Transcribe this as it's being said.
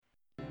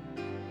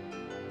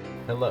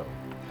Hello,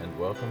 and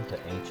welcome to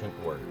Ancient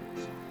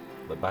Words,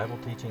 the Bible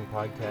teaching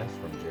podcast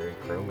from Jerry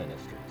Crow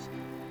Ministries.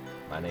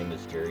 My name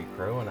is Jerry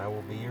Crow, and I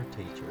will be your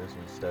teacher as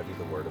we study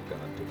the Word of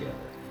God together.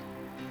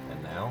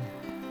 And now,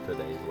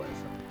 today's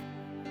lesson.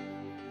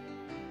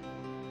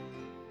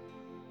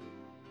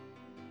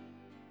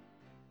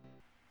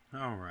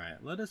 All right,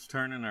 let us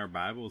turn in our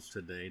Bibles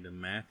today to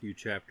Matthew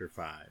chapter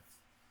 5.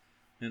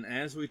 And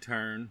as we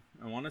turn,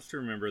 I want us to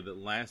remember that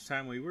last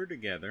time we were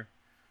together,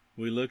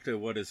 we looked at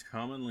what is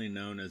commonly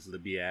known as the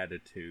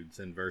Beatitudes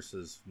in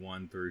verses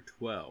 1 through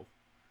 12.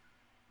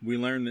 We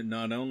learned that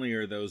not only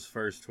are those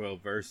first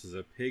 12 verses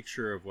a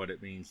picture of what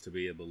it means to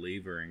be a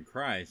believer in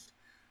Christ,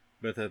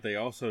 but that they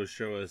also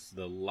show us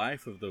the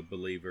life of the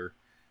believer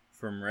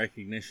from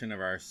recognition of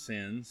our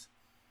sins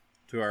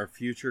to our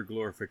future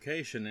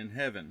glorification in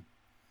heaven.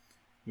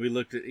 We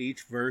looked at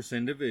each verse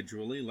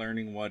individually,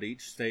 learning what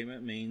each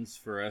statement means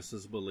for us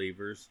as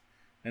believers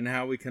and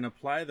how we can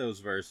apply those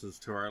verses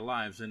to our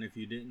lives. And if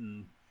you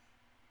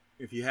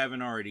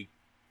haven't already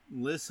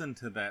listened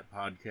to that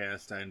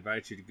podcast, I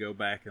invite you to go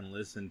back and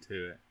listen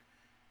to it.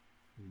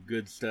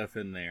 Good stuff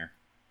in there.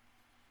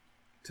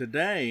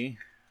 Today,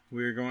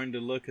 we're going to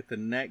look at the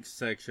next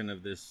section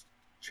of this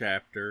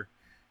chapter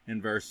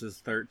in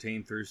verses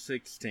 13 through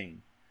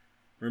 16.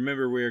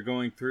 Remember, we are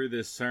going through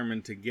this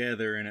sermon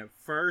together, and at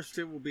first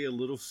it will be a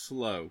little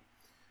slow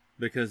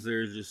because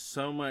there's just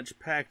so much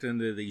packed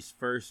into these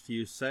first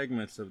few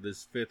segments of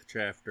this 5th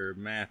chapter of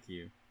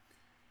Matthew.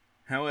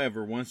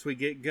 However, once we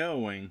get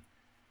going,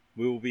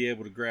 we will be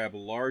able to grab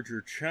larger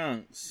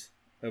chunks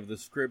of the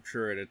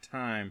scripture at a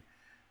time,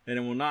 and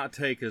it will not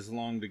take as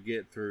long to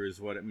get through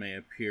as what it may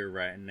appear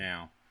right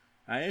now.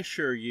 I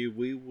assure you,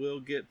 we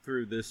will get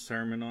through this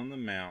Sermon on the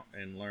Mount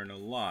and learn a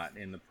lot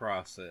in the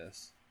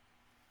process.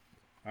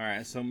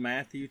 Alright, so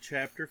Matthew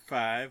chapter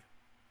 5,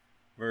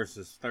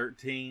 verses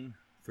 13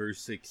 through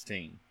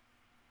 16. It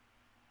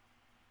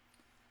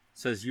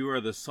says, "You are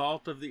the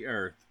salt of the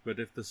earth, but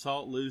if the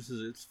salt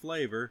loses its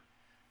flavor,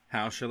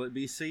 how shall it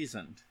be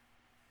seasoned?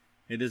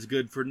 It is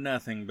good for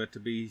nothing but to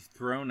be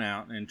thrown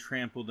out and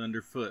trampled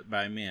underfoot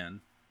by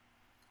men.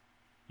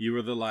 You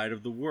are the light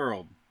of the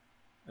world.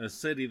 A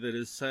city that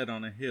is set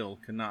on a hill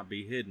cannot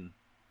be hidden.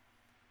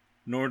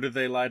 Nor do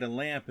they light a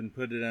lamp and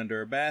put it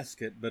under a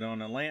basket, but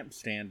on a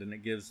lampstand, and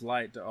it gives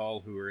light to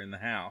all who are in the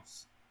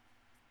house.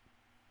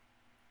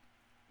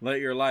 Let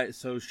your light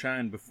so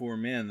shine before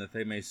men that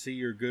they may see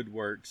your good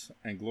works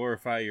and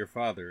glorify your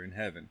Father in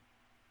heaven."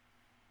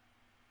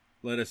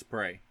 Let us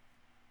pray.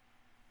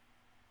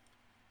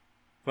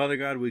 Father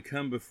God, we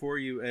come before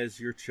you as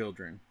your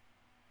children.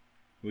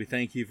 We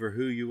thank you for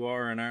who you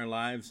are in our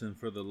lives and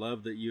for the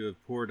love that you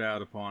have poured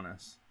out upon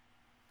us.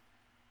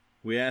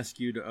 We ask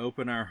you to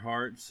open our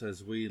hearts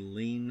as we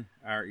lean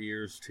our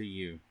ears to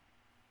you.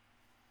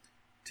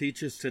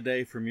 Teach us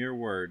today from your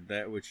word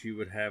that which you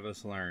would have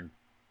us learn.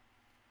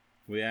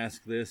 We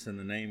ask this in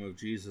the name of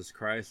Jesus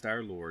Christ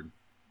our Lord.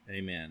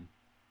 Amen.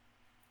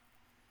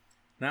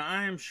 Now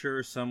I am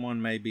sure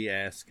someone may be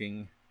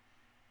asking,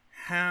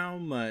 how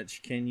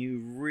much can you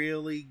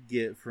really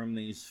get from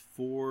these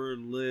 4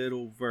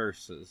 little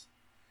verses?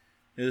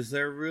 Is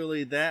there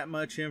really that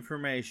much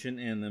information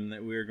in them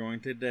that we are going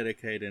to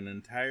dedicate an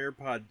entire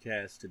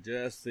podcast to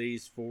just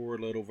these 4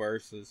 little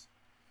verses?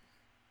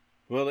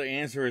 Well, the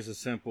answer is a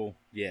simple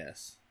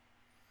yes.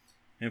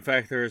 In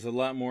fact, there is a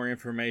lot more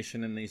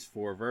information in these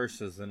 4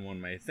 verses than one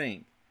may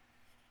think.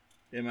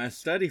 In my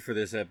study for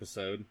this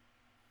episode,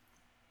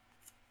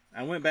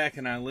 I went back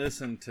and I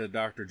listened to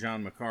Dr.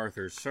 John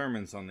MacArthur's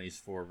sermons on these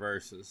 4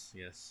 verses.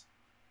 Yes,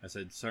 I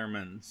said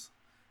sermons.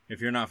 If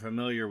you're not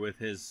familiar with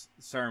his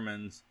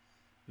sermons,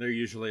 they're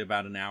usually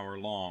about an hour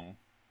long.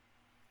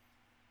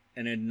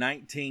 And in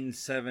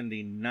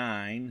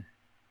 1979,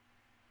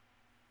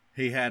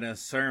 he had a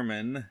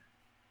sermon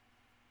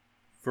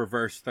for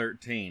verse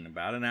 13,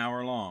 about an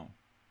hour long,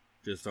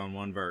 just on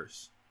one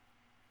verse.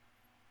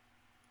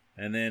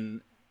 And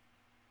then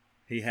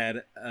he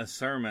had a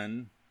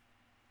sermon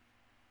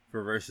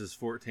for verses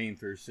 14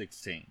 through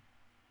 16.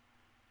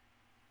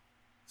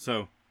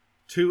 So,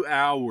 2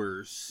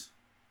 hours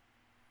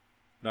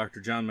Dr.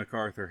 John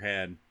MacArthur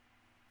had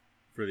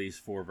for these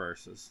 4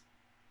 verses.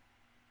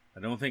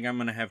 I don't think I'm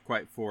going to have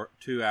quite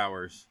 2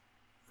 hours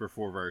for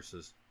 4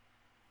 verses.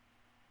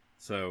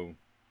 So,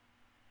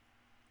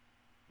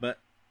 but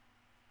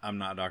I'm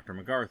not Dr.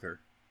 MacArthur.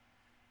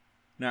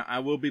 Now, I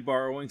will be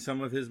borrowing some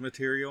of his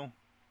material.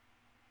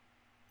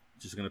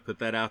 Just going to put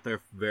that out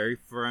there very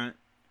front.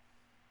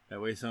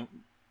 That way some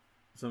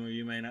of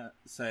you may not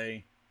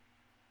say,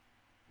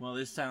 well,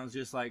 this sounds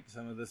just like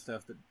some of the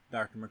stuff that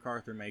Dr.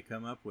 MacArthur may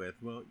come up with.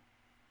 Well,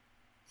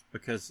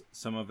 because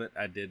some of it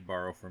I did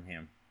borrow from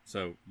him.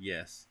 So,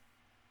 yes.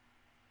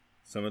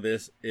 Some of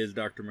this is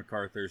Dr.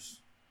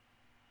 MacArthur's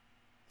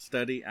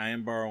study. I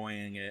am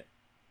borrowing it,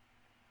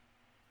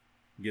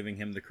 giving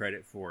him the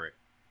credit for it.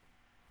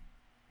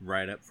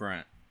 Right up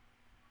front.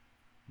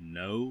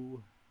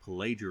 No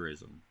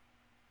plagiarism.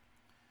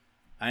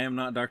 I am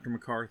not Dr.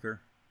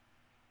 MacArthur.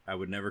 I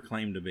would never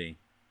claim to be.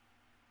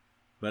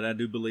 but I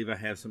do believe I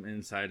have some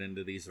insight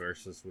into these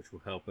verses which will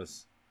help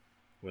us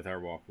with our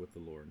walk with the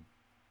Lord.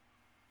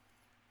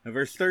 Now,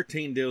 verse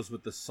 13 deals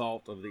with the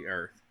salt of the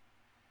earth.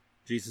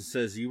 Jesus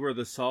says, "You are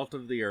the salt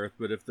of the earth,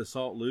 but if the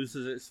salt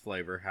loses its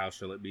flavor, how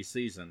shall it be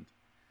seasoned?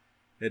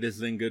 It is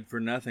then good for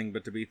nothing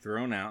but to be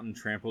thrown out and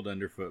trampled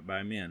underfoot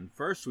by men."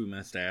 First, we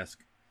must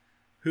ask,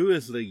 who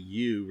is the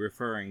 "you"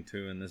 referring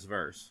to in this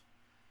verse?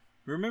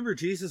 Remember,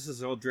 Jesus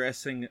is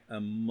addressing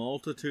a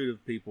multitude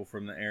of people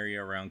from the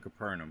area around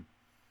Capernaum.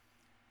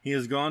 He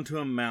has gone to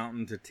a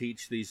mountain to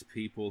teach these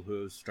people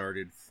who have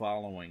started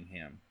following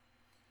him.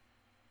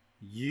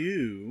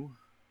 You,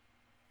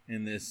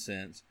 in this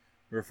sense,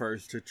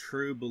 refers to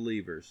true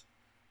believers,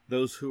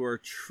 those who are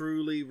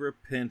truly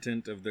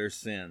repentant of their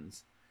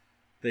sins.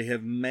 They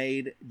have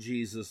made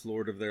Jesus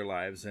Lord of their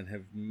lives and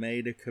have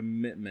made a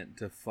commitment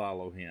to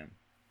follow him.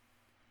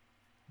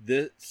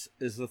 This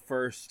is the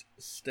first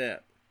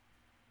step.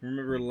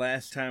 Remember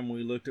last time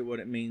we looked at what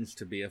it means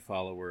to be a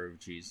follower of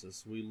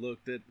Jesus. We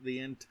looked at the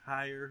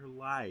entire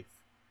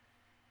life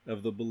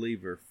of the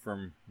believer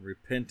from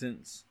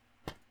repentance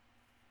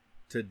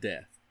to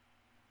death.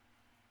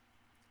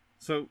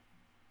 So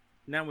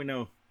now we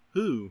know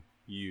who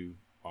you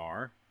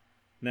are.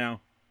 Now,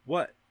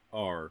 what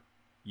are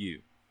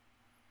you?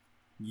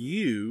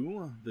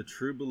 You, the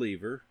true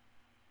believer,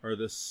 are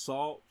the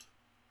salt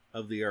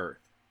of the earth.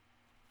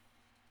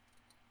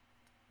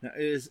 Now,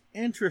 it is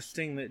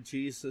interesting that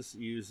Jesus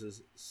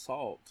uses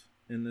salt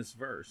in this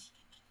verse.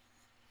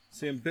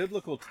 See, in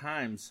biblical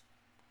times,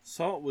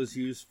 salt was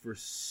used for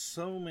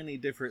so many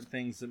different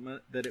things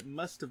that it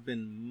must have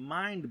been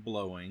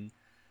mind-blowing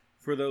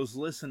for those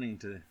listening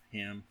to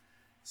him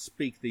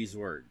speak these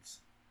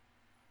words.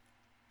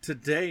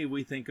 Today,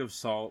 we think of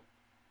salt,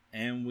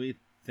 and we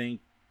think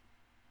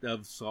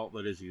of salt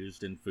that is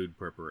used in food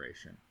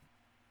preparation.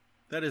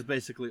 That is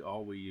basically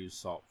all we use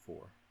salt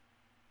for.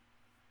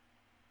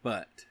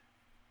 But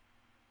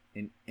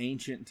in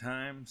ancient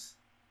times,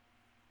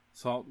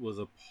 salt was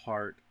a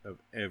part of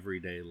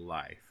everyday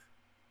life.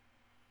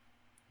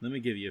 Let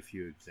me give you a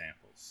few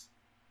examples.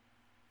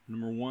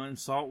 Number one,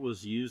 salt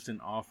was used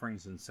in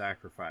offerings and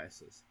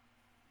sacrifices.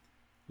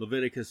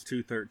 Leviticus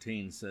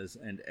 2:13 says,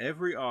 "And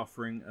every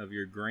offering of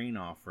your grain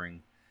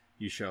offering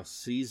you shall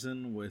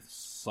season with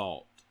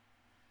salt.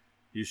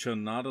 You shall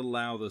not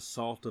allow the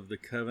salt of the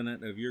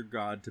covenant of your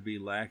God to be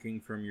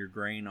lacking from your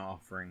grain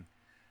offering.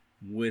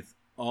 With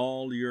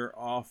all your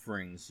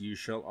offerings you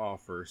shall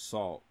offer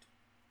salt."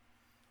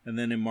 And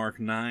then in Mark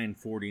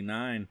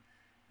 9:49,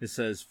 it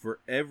says, "For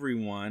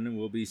everyone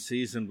will be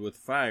seasoned with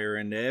fire,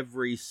 and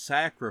every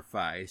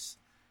sacrifice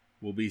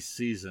will be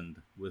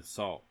seasoned with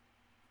salt."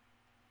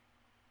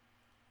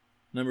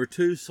 Number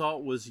two,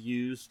 salt was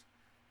used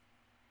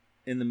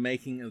in the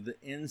making of the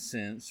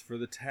incense for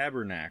the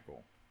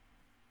tabernacle.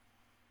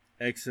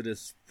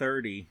 Exodus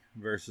 30,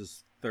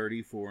 verses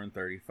 34 and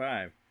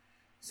 35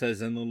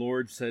 says, "And the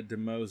Lord said to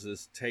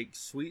Moses, Take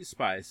sweet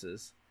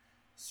spices,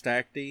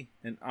 stacte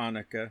and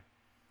onycha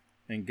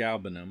and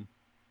galbanum,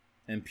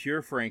 and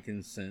pure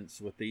frankincense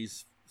with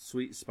these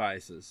sweet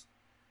spices.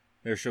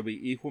 There shall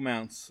be equal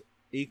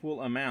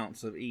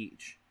amounts of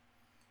each.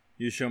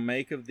 You shall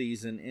make of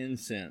these an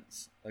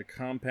incense, a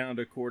compound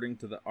according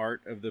to the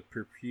art of the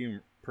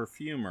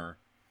perfumer,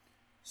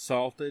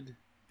 salted,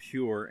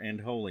 pure,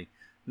 and holy."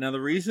 Now,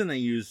 the reason they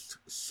used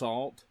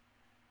salt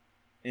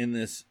in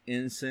this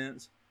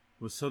incense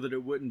was so that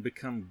it wouldn't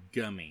become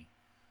gummy.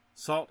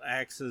 Salt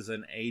acts as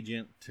an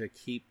agent to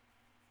keep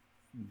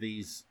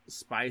these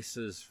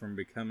spices from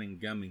becoming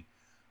gummy.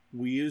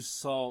 We use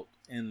salt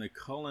in the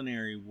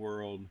culinary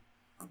world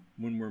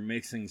when we're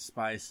mixing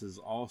spices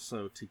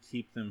also to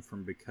keep them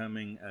from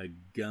becoming a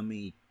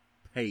gummy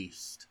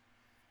paste.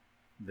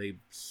 They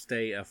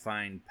stay a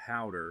fine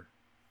powder.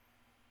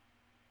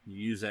 You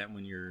use that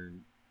when you're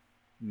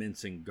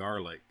mincing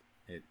garlic.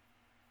 It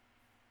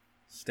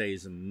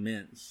stays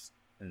minced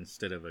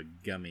instead of a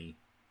gummy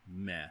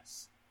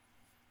mess.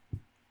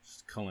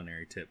 Just a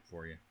culinary tip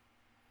for you.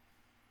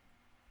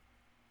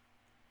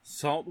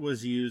 Salt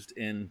was used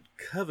in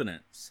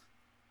covenants.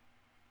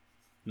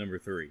 Number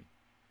 3.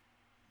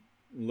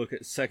 Look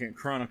at 2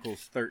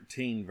 Chronicles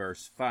 13,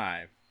 verse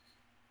 5. It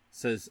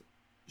says,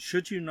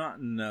 "Should you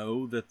not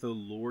know that the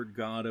Lord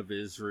God of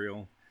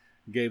Israel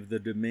gave the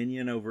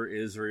dominion over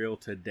Israel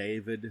to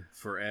David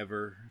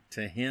forever,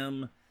 to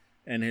him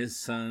and his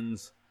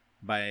sons,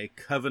 by a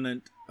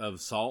covenant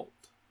of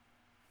salt?"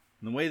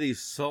 And the way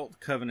these salt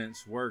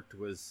covenants worked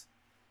was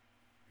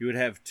you would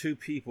have two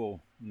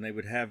people, and they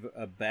would have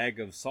a bag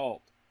of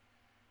salt,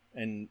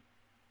 and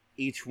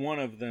each one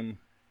of them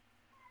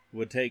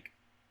would take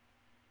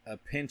a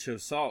pinch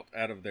of salt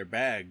out of their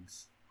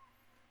bags,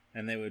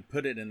 and they would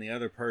put it in the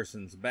other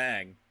person's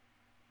bag.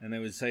 And they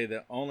would say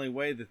the only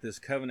way that this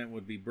covenant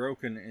would be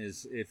broken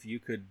is if you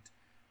could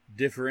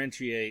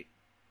differentiate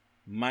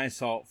my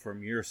salt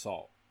from your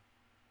salt.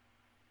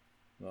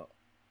 Well,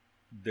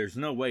 there's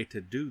no way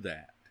to do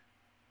that.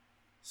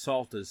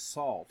 Salt is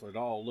salt. It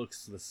all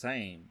looks the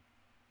same.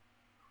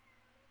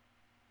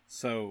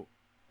 So,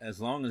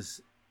 as long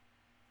as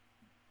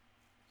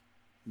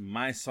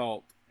my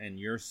salt and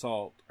your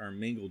salt are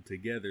mingled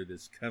together,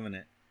 this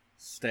covenant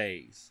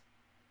stays.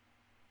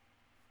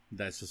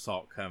 That's the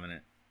salt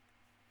covenant.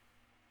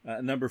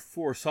 Number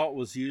 4, salt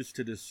was used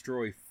to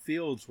destroy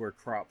fields where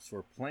crops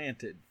were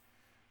planted.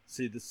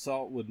 See, the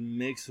salt would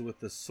mix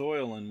with the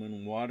soil, and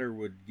when water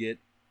would get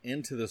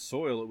into the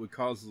soil, it would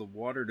cause the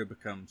water to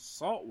become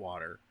salt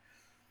water,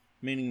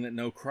 meaning that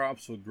no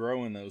crops would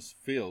grow in those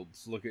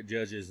fields. Look at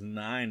Judges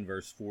 9,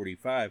 verse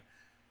 45. It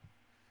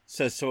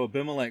says, "So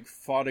Abimelech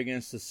fought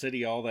against the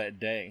city all that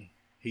day.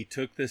 He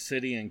took the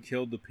city and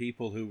killed the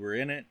people who were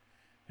in it,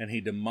 and he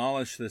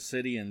demolished the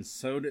city and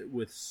sowed it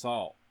with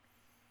salt."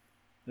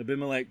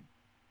 Abimelech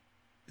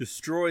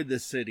destroyed the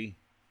city,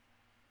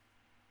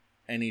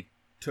 and he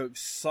took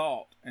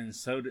salt and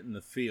sowed it in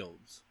the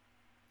fields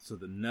so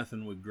that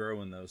nothing would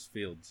grow in those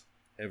fields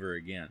ever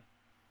again.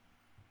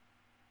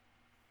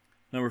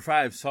 Number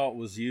 5, salt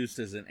was used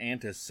as an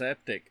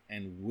antiseptic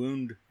and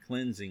wound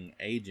cleansing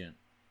agent.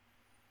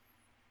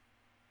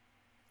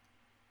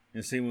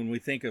 And see, when we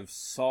think of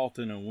salt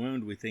in a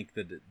wound, we think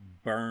that it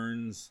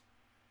burns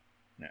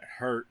and it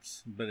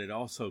hurts, but it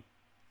also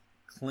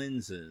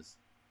cleanses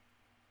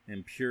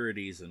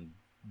impurities and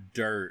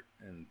dirt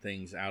and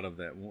things out of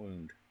that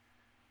wound.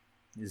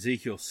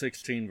 Ezekiel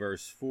 16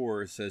 verse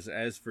 4 says,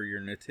 "As for your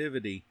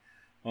nativity,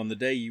 on the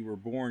day you were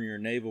born, your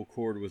navel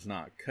cord was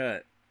not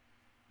cut,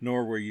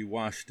 nor were you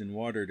washed in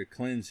water to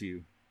cleanse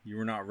you. You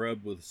were not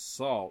rubbed with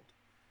salt,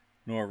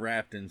 nor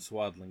wrapped in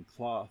swaddling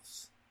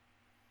cloths."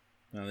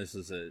 Now this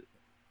is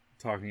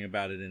talking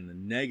about it in the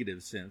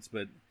negative sense,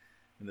 but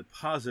in the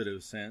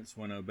positive sense,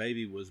 when a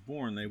baby was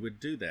born, they would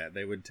do that.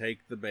 They would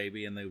take the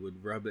baby and they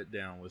would rub it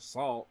down with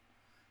salt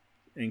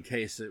in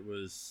case it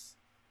was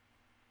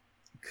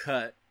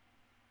cut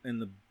in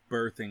the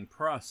birthing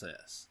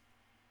process,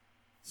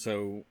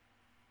 so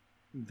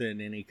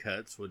then any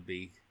cuts would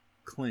be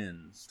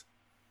cleansed,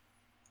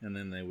 and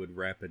then they would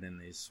wrap it in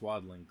these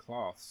swaddling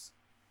cloths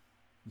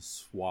and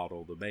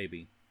swaddle the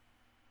baby.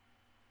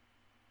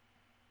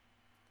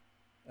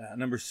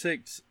 Number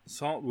 6,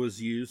 salt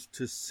was used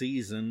to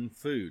season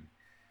food.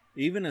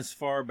 Even as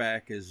far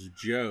back as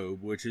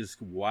Job, which is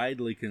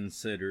widely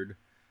considered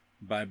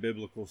by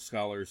biblical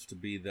scholars to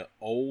be the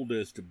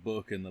oldest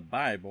book in the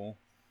Bible,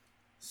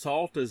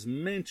 salt is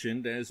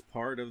mentioned as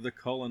part of the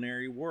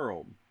culinary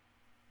world.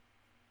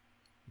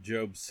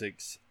 Job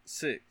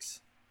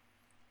 6:6.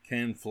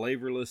 "Can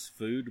flavorless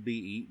food be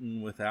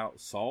eaten without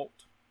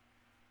salt?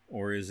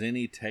 Or is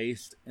any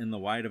taste in the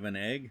white of an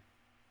egg?"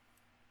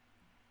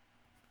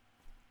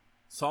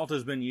 Salt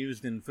has been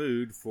used in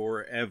food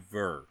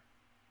forever.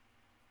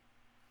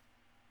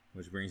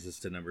 Which brings us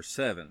to number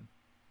 7.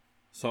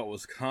 Salt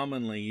was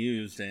commonly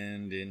used,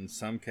 and in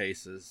some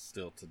cases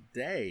still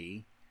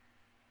today,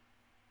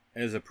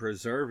 as a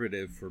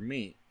preservative for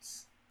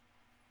meats.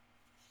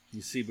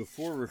 You see,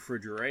 before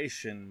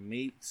refrigeration,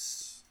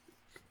 meats,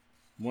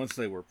 once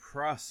they were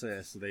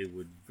processed, they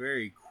would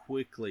very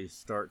quickly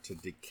start to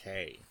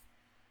decay,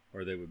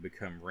 or they would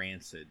become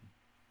rancid.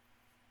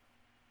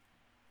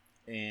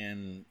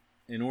 And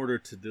in order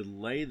to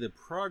delay the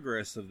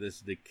progress of this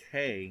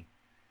decay,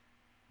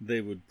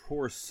 they would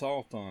pour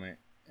salt on it,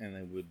 and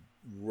they would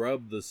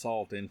rub the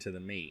salt into the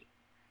meat,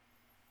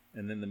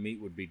 and then the meat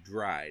would be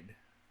dried.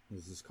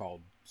 This is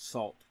called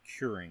salt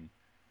curing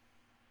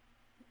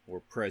or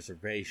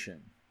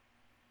preservation.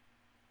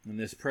 And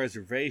this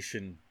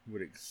preservation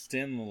would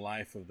extend the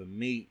life of the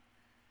meat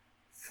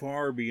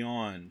far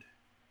beyond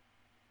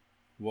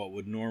what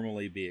would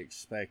normally be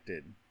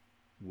expected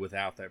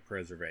without that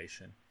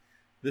preservation.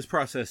 This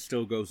process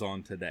still goes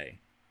on today.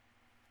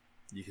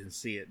 You can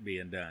see it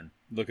being done.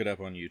 Look it up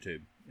on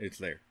YouTube. It's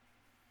there.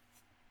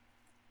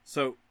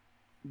 So,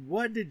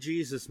 what did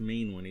Jesus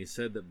mean when he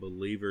said that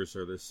believers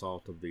are the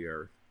salt of the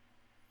earth?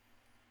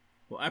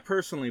 Well, I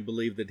personally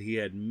believe that he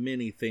had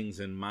many things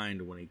in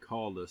mind when he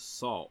called us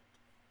salt.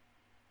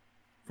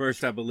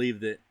 First, I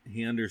believe that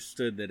he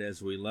understood that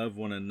as we love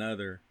one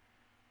another,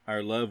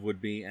 our love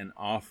would be an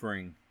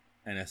offering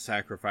and a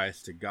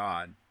sacrifice to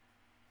God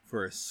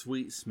for a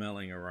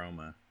sweet-smelling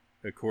aroma,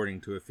 according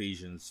to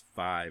Ephesians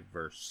 5,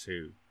 verse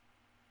 2.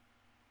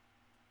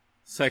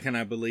 Second,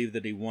 I believe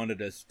that he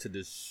wanted us to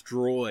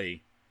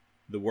destroy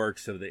the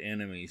works of the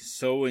enemy,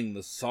 sowing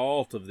the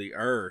salt of the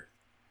earth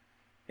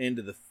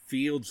into the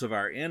fields of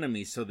our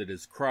enemy so that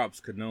his crops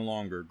could no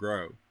longer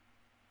grow.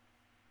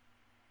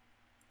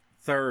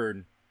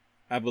 Third,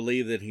 I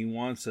believe that he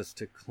wants us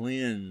to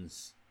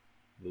cleanse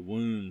the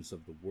wounds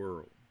of the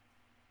world.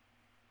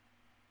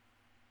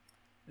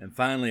 And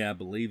finally, I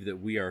believe that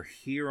we are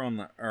here on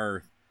the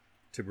earth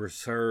to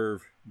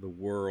preserve the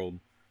world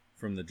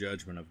from the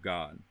judgment of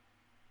God.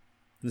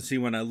 And see,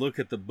 when I look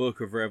at the book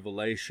of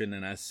Revelation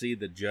and I see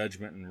the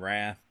judgment and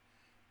wrath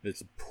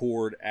that's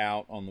poured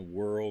out on the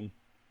world,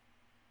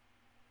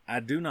 I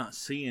do not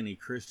see any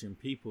Christian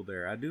people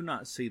there. I do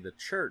not see the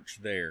church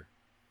there.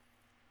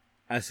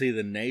 I see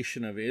the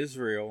nation of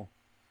Israel,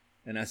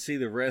 and I see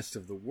the rest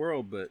of the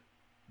world, but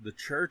the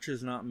church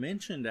is not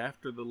mentioned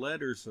after the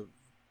letters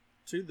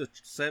to the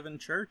 7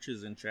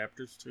 churches in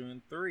chapters 2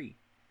 and 3.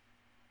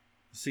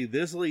 See,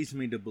 this leads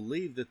me to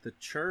believe that the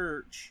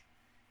church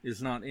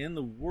is not in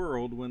the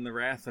world when the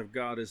wrath of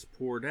God is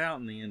poured out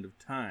in the end of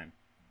time.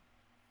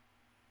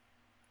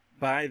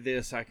 By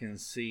this I can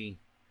see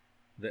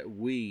that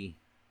we,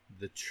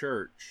 the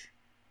church,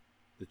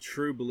 the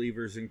true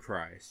believers in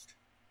Christ,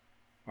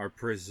 are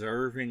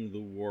preserving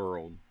the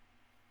world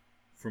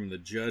from the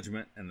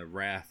judgment and the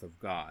wrath of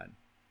God.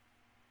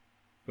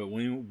 But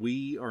when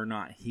we are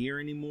not here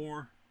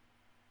anymore,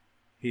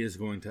 He is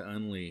going to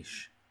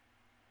unleash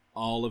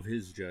all of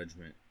His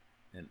judgment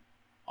and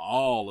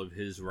all of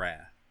His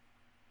wrath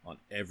on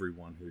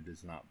everyone who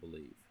does not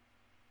believe.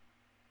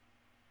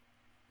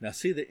 Now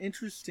see, the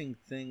interesting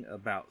thing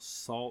about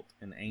salt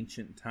in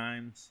ancient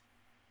times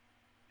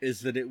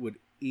is that it would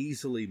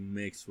easily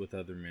mix with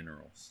other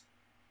minerals.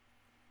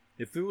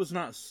 If it was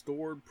not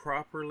stored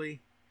properly,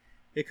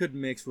 it could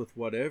mix with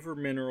whatever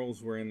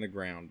minerals were in the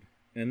ground,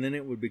 and then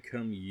it would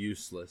become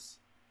useless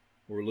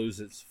or lose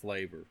its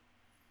flavor.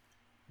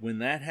 When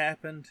that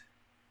happened,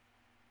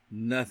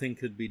 nothing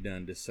could be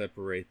done to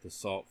separate the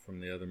salt from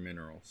the other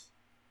minerals.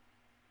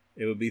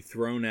 It would be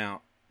thrown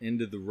out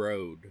into the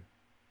road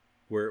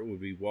where it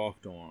would be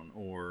walked on,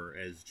 or,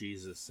 as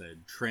Jesus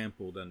said,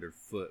 trampled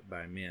underfoot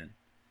by men.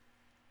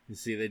 You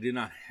see, they did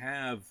not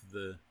have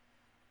the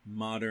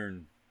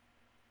modern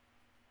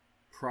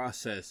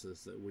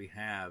processes that we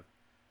have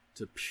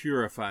to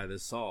purify the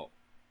salt.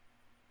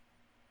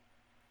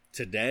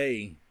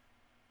 Today,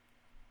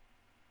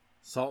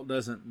 salt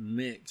doesn't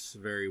mix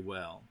very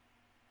well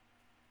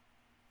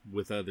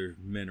with other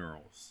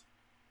minerals.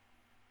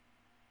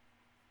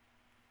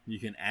 You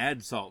can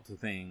add salt to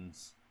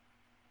things,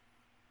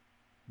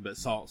 but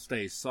salt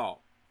stays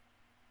salt.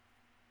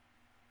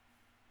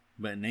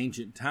 But in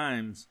ancient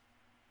times,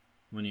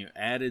 when you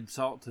added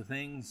salt to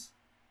things,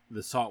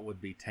 the salt would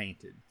be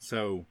tainted.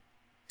 So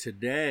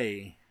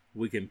today,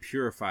 we can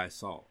purify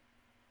salt.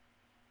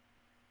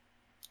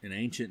 In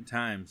ancient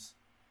times,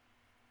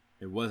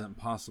 it wasn't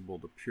possible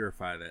to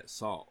purify that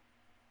salt.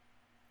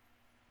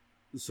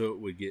 So it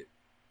would get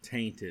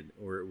tainted,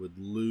 or it would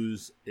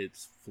lose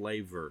its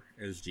flavor,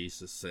 as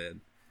Jesus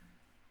said.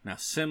 Now,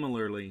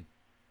 similarly,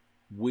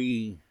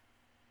 we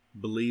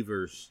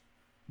believers,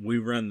 we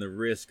run the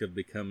risk of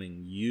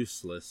becoming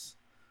useless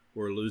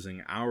or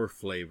losing our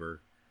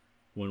flavor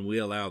when we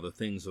allow the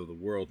things of the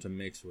world to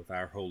mix with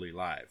our holy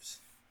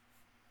lives.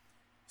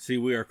 See,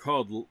 we are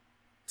called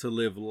to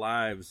live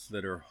lives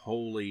that are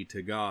holy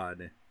to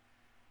God,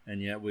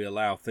 and yet we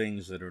allow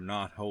things that are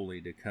not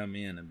holy to come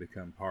in and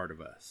become part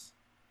of us.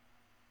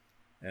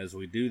 As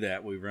we do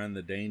that, we run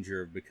the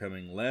danger of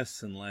becoming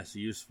less and less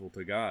useful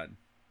to God.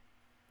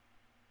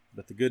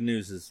 But the good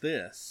news is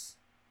this: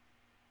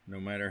 no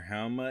matter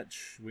how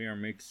much we are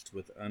mixed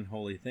with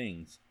unholy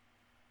things,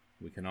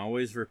 we can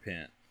always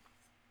repent,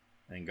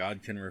 and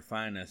God can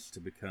refine us to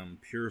become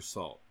pure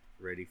salt,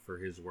 ready for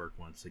His work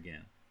once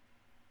again.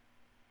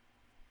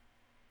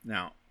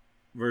 Now,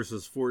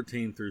 verses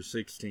 14 through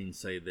 16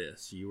 say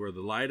this: You are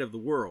the light of the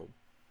world.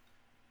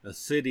 A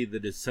city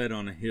that is set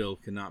on a hill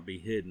cannot be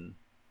hidden.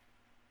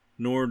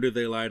 Nor do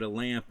they light a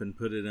lamp and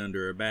put it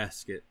under a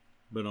basket,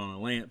 but on a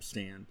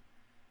lampstand,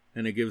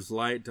 and it gives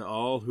light to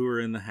all who are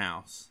in the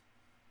house.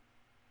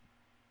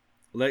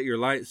 Let your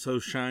light so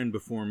shine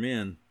before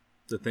men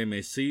that they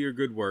may see your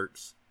good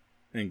works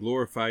and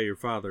glorify your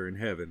Father in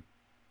heaven.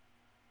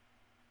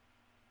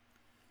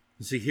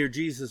 You see, here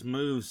Jesus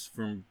moves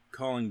from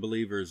calling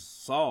believers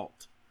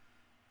salt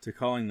to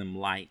calling them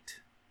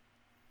light.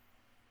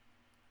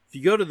 If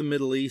you go to the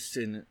Middle East,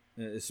 and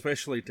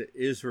especially to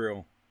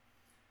Israel,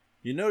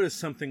 you notice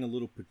something a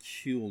little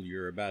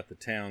peculiar about the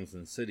towns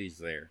and cities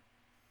there.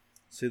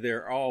 See,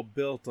 they're all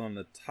built on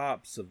the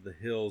tops of the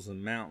hills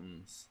and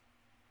mountains.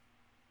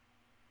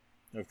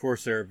 Of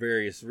course, there are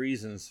various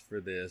reasons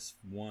for this.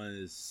 One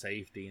is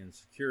safety and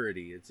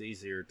security. It's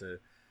easier to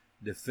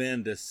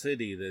defend a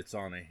city that's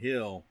on a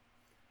hill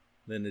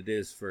than it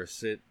is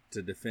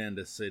to defend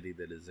a city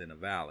that is in a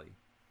valley.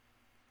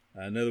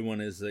 Another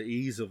one is the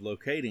ease of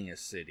locating a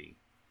city.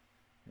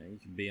 You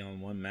can be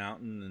on one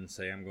mountain and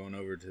say, I'm going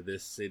over to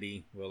this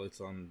city. Well, it's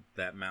on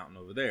that mountain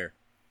over there.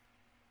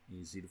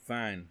 Easy to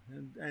find,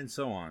 and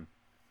so on.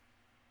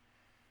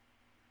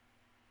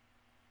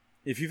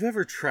 If you've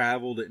ever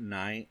traveled at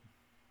night,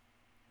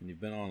 and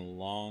you've been on a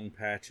long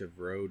patch of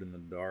road in the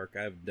dark,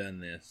 I've done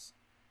this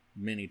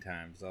many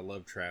times. I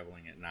love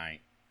traveling at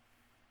night.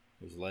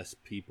 There's less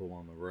people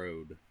on the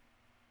road.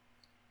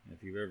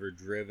 If you've ever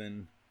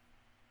driven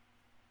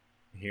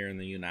here in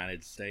the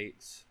United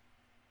States,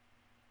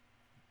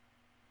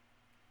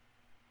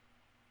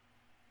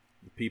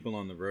 the people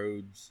on the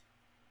roads,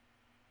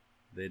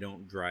 they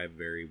don't drive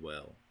very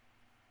well.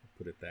 I'll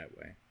put it that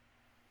way.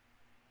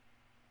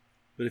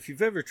 But if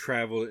you've ever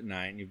traveled at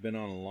night and you've been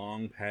on a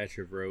long patch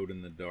of road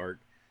in the dark,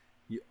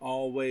 you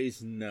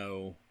always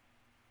know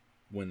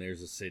when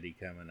there's a city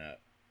coming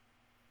up.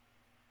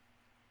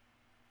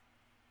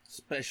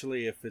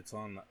 Especially if it's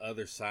on the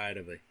other side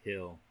of a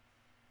hill.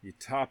 You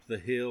top the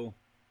hill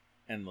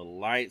and the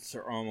lights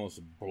are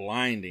almost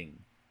blinding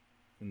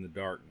in the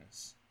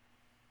darkness.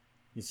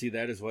 You see,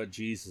 that is what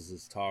Jesus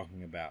is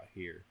talking about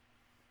here.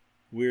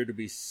 We're to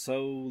be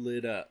so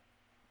lit up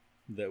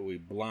that we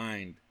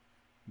blind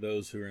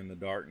those who are in the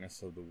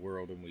darkness of the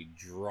world, and we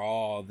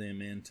draw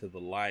them into the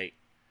light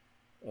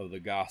of the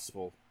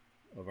gospel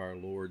of our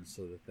Lord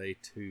so that they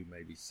too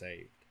may be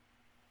saved.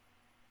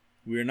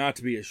 We are not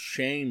to be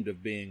ashamed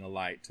of being a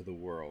light to the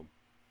world.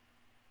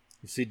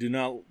 You see, do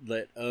not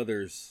let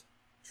others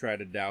try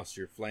to douse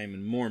your flame,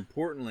 and more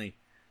importantly,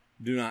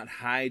 do not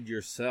hide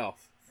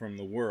yourself from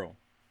the world.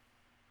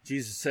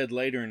 Jesus said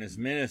later in his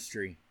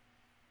ministry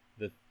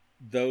that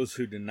those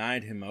who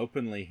denied him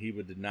openly, he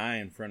would deny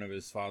in front of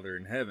his Father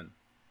in heaven.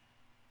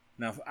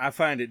 Now, I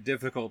find it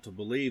difficult to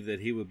believe that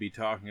he would be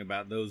talking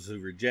about those who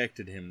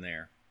rejected him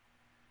there.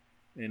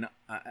 And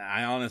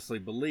I honestly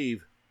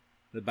believe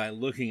that by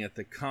looking at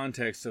the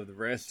context of the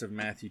rest of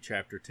Matthew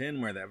chapter 10,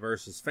 where that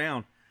verse is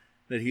found,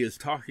 that he is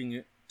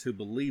talking to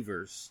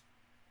believers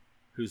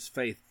whose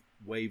faith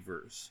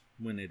wavers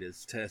when it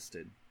is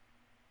tested.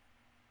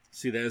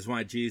 See, that is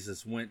why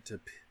Jesus went to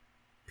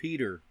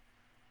Peter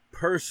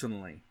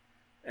personally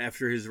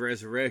after his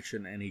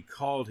resurrection, and he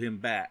called him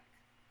back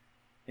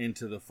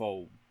into the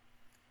fold.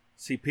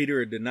 See, Peter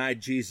had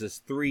denied Jesus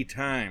 3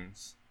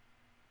 times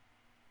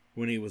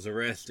when he was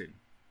arrested.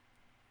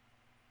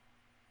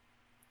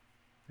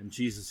 And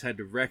Jesus had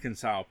to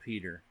reconcile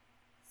Peter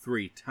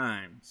 3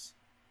 times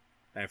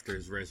after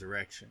his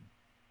resurrection.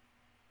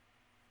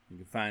 You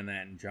can find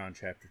that in John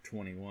chapter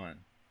 21.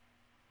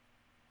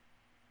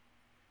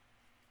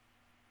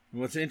 And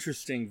what's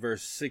interesting,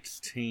 verse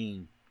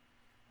 16,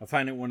 I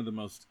find it one of the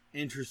most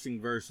interesting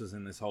verses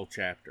in this whole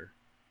chapter.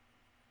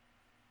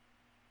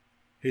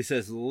 He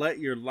says, "Let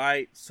your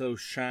light so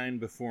shine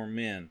before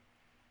men,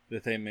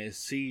 that they may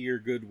see your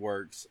good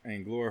works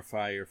and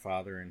glorify your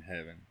Father in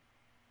heaven."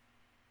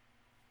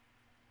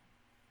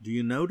 Do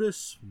you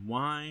notice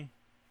why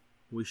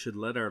we should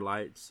let our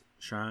lights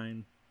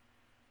shine?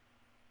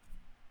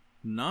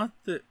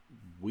 Not that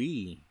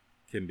we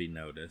can be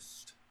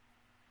noticed.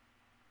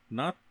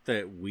 Not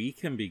that we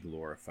can be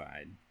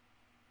glorified.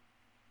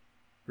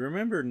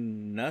 Remember,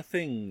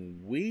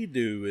 nothing we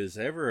do is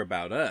ever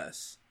about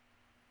us.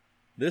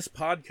 This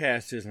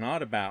podcast is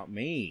not about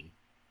me.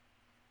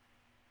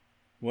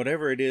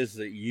 Whatever it is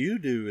that you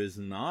do is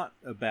not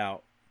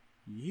about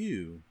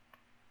you.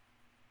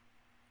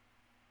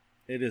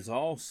 It is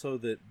all so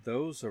that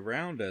those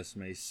around us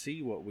may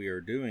see what we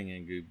are doing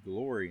and give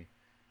glory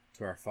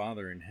to our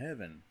Father in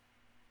heaven.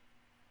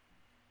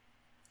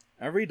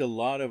 I read a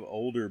lot of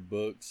older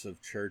books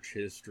of church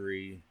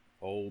history,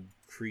 old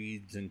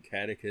creeds and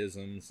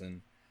catechisms,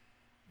 and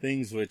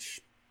things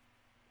which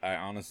I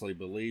honestly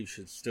believe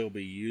should still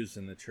be used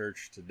in the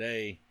church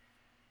today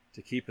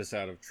to keep us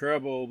out of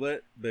trouble,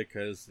 but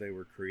because they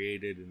were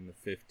created in the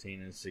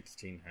 15 and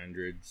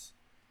 1600s,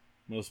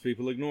 most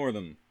people ignore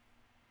them.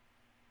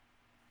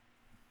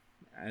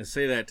 I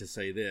say that to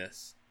say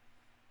this.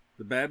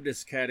 The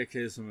Baptist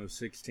Catechism of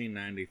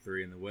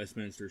 1693 and the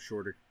Westminster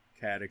Shorter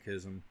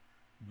Catechism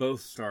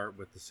both start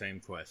with the same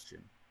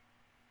question.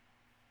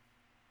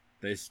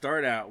 They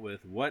start out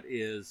with, what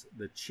is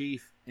the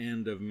chief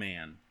end of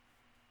man?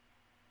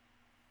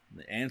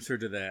 The answer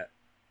to that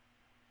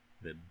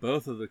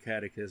both of the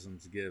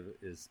catechisms give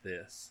is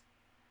this.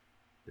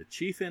 The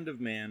chief end of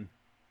man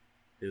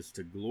is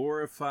to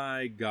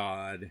glorify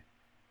God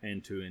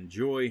and to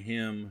enjoy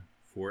Him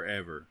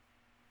forever.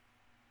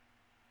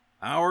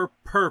 Our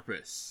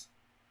purpose,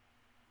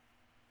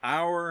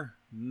 our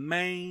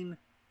main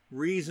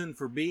reason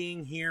for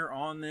being here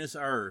on this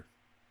earth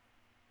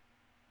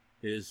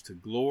is to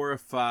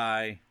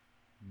glorify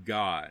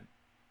God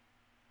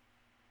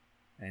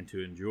and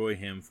to enjoy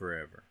Him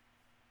forever.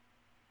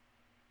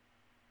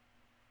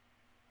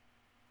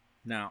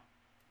 Now,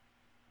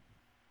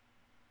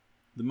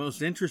 the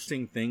most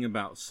interesting thing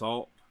about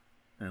salt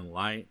and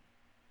light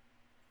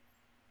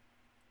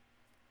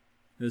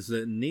is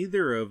that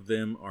neither of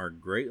them are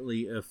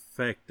greatly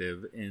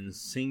effective in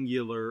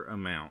singular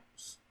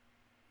amounts.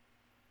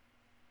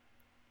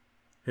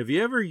 Have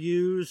you ever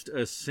used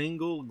a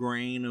single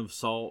grain of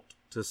salt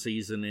to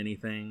season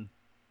anything?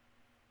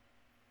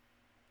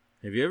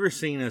 Have you ever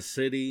seen a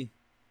city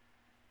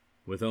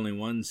with only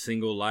one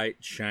single light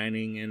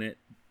shining in it,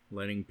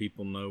 letting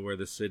people know where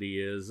the city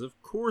is?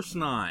 Of course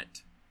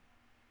not.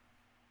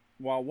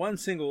 While one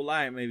single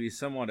light may be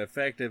somewhat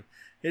effective,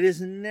 it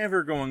is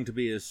never going to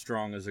be as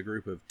strong as a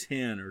group of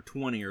 10 or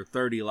 20 or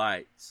 30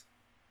 lights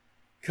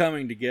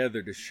coming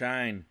together to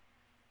shine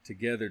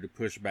together to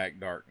push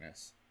back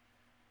darkness.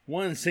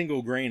 One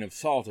single grain of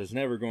salt is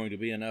never going to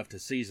be enough to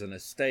season a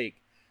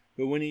steak,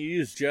 but when you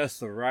use just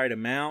the right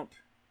amount,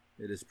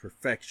 it is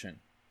perfection.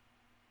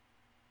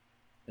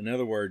 In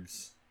other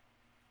words,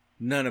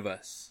 none of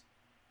us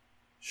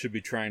should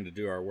be trying to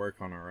do our work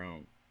on our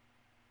own.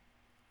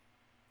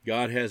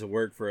 God has a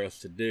work for us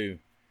to do,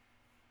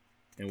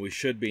 and we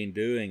should be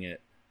doing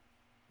it,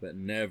 but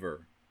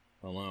never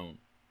alone.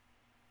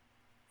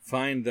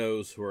 Find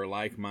those who are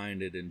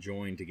like-minded and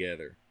join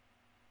together.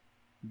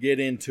 Get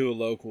into a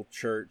local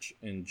church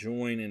and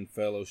join in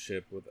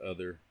fellowship with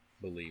other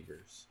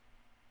believers.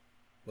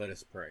 Let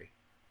us pray.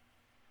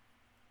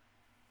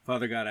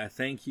 Father God, I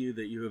thank you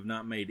that you have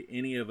not made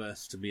any of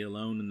us to be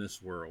alone in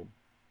this world.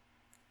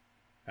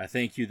 I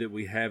thank you that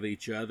we have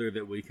each other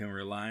that we can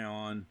rely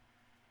on,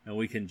 and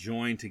we can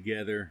join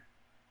together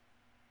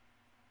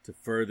to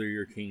further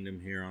your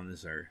kingdom here on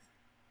this earth.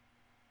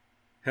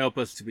 Help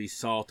us to be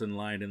salt and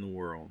light in the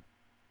world.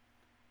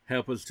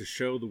 Help us to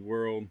show the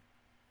world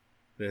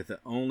that the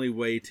only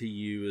way to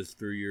you is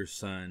through your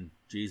Son,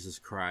 Jesus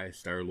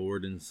Christ, our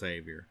Lord and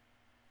Savior.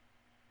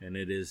 And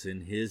it is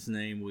in his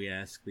name we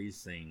ask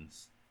these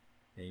things.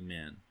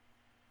 Amen.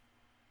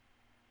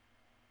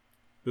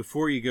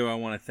 Before you go, I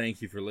want to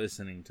thank you for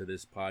listening to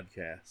this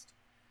podcast.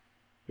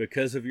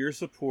 Because of your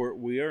support,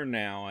 we are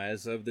now,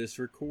 as of this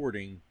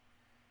recording,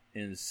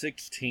 in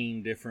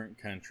 16 different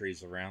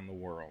countries around the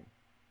world.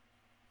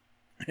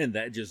 And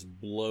that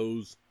just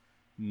blows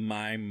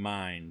my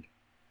mind,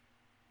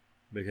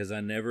 because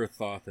I never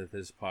thought that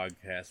this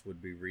podcast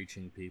would be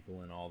reaching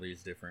people in all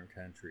these different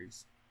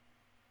countries.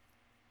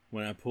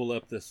 When I pull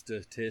up the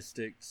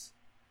statistics,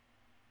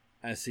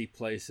 I see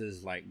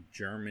places like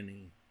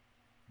Germany,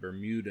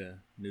 Bermuda,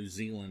 New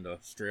Zealand,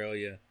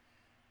 Australia,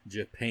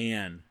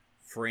 Japan,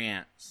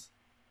 France,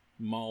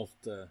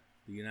 Malta,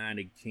 the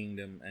United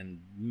Kingdom,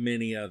 and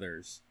many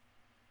others.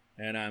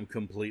 And I'm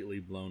completely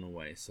blown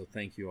away. So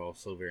thank you all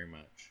so very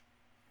much.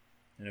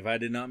 And if I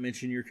did not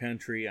mention your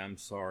country, I'm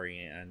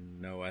sorry. I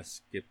know I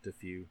skipped a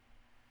few.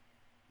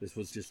 This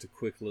was just a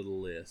quick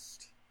little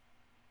list.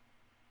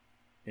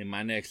 In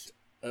my next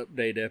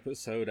update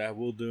episode, I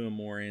will do a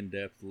more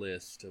in-depth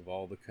list of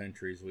all the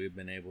countries we've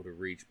been able to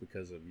reach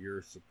because of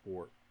your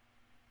support.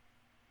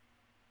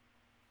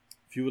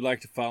 If you would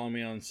like to follow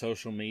me on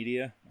social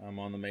media, I'm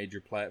on the major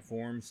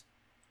platforms,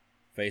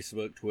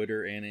 Facebook,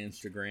 Twitter, and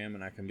Instagram,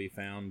 and I can be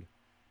found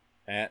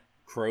at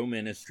Crow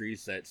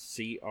Ministries. That's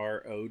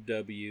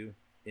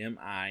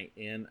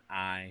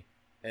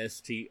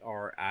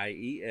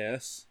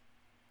CROWMINISTRIES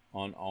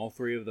on all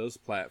three of those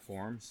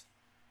platforms.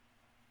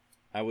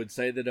 I would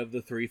say that of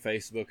the three,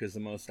 Facebook is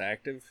the most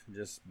active,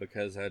 just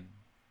because I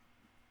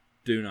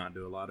do not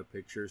do a lot of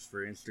pictures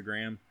for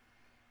Instagram,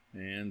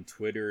 and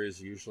Twitter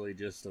is usually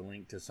just a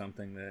link to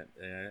something that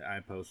I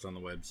post on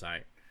the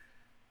website.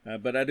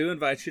 But I do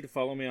invite you to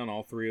follow me on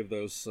all three of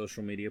those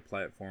social media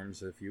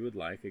platforms if you would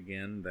like.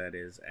 Again, that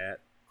is at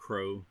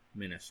Crow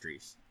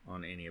Ministries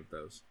on any of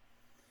those.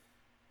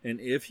 And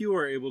if you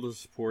are able to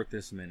support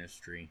this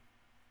ministry,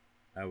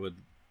 I would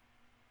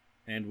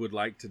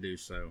like to do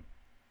so.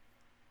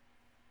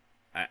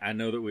 I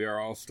know that we are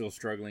all still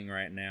struggling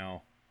right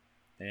now,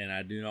 and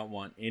I do not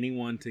want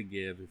anyone to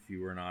give if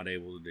you are not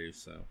able to do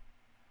so.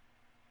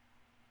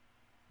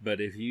 But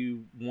if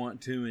you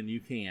want to and you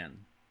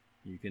can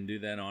do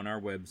that on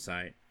our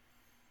website.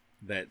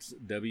 That's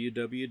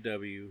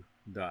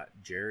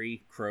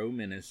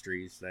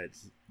www.jerrycrowministries.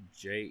 That's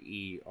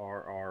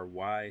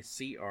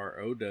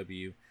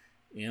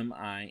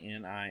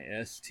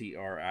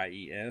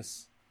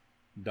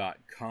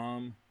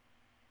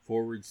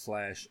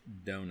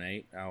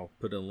I'll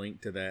put a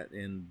link to that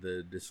in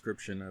the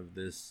description of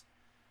this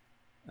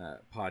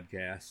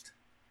podcast.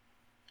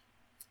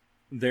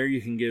 There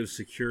you can give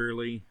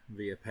securely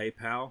via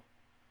PayPal.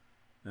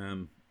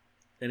 And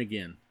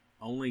again,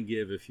 only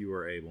give if you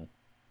are able.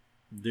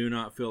 Do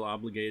not feel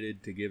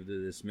obligated to give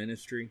to this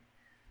ministry.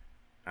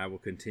 I will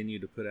continue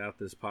to put out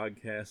this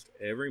podcast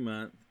every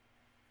month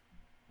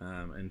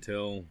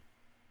until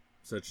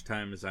such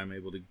time as I'm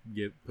able to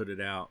put it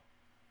out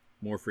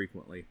more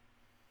frequently.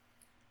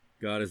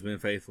 God has been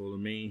faithful to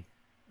me.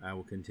 I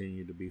will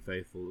continue to be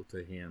faithful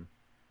to him.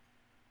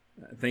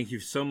 Thank you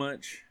so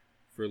much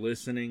for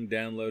listening,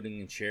 downloading,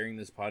 and sharing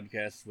this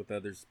podcast with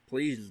others.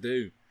 Please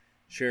do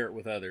share it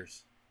with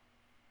others.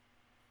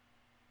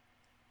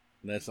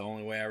 That's the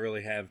only way I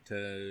really have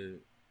to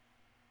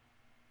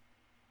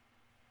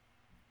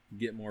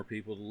get more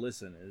people to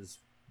listen, is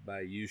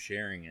by you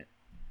sharing it.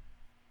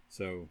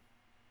 So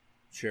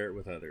share it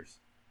with others.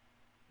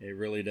 It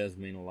really does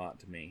mean a lot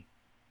to me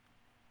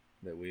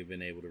that we've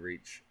been able to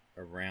reach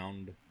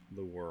around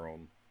the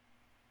world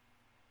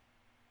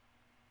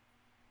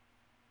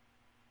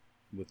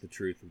with the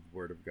truth of the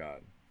Word of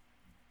God.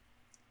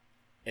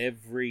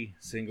 Every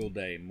single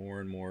day, more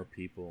and more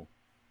people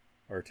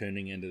are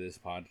tuning into this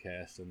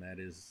podcast, and that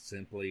is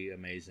simply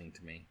amazing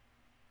to me.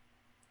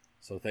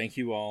 So thank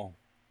you all.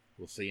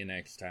 We'll see you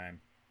next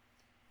time.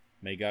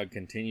 May God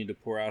continue to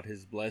pour out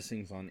his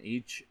blessings on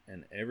each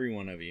and every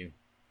one of you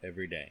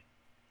every day.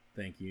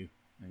 Thank you,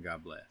 and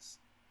God bless.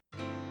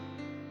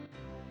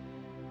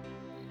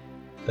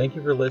 Thank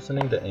you for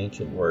listening to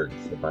Ancient Words,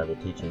 the Bible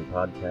teaching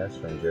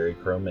podcast from Jerry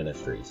Crow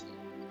Ministries.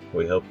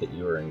 We hope that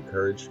you are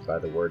encouraged by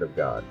the Word of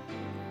God.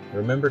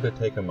 Remember to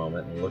take a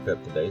moment and look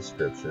up today's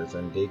scriptures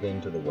and dig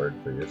into the Word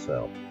for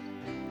yourself.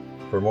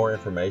 For more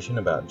information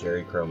about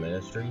Jerry Crow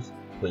Ministries,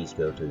 please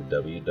go to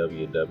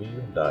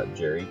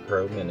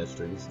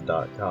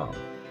www.jerrycrowministries.com.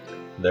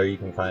 There you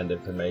can find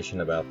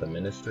information about the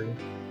ministry,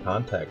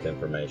 contact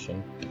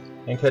information,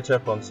 and catch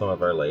up on some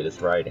of our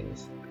latest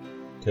writings.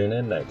 Tune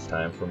in next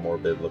time for more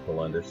biblical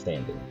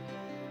understanding.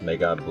 May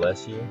God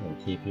bless you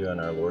and keep you in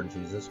our Lord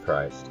Jesus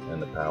Christ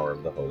and the power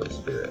of the Holy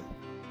Spirit.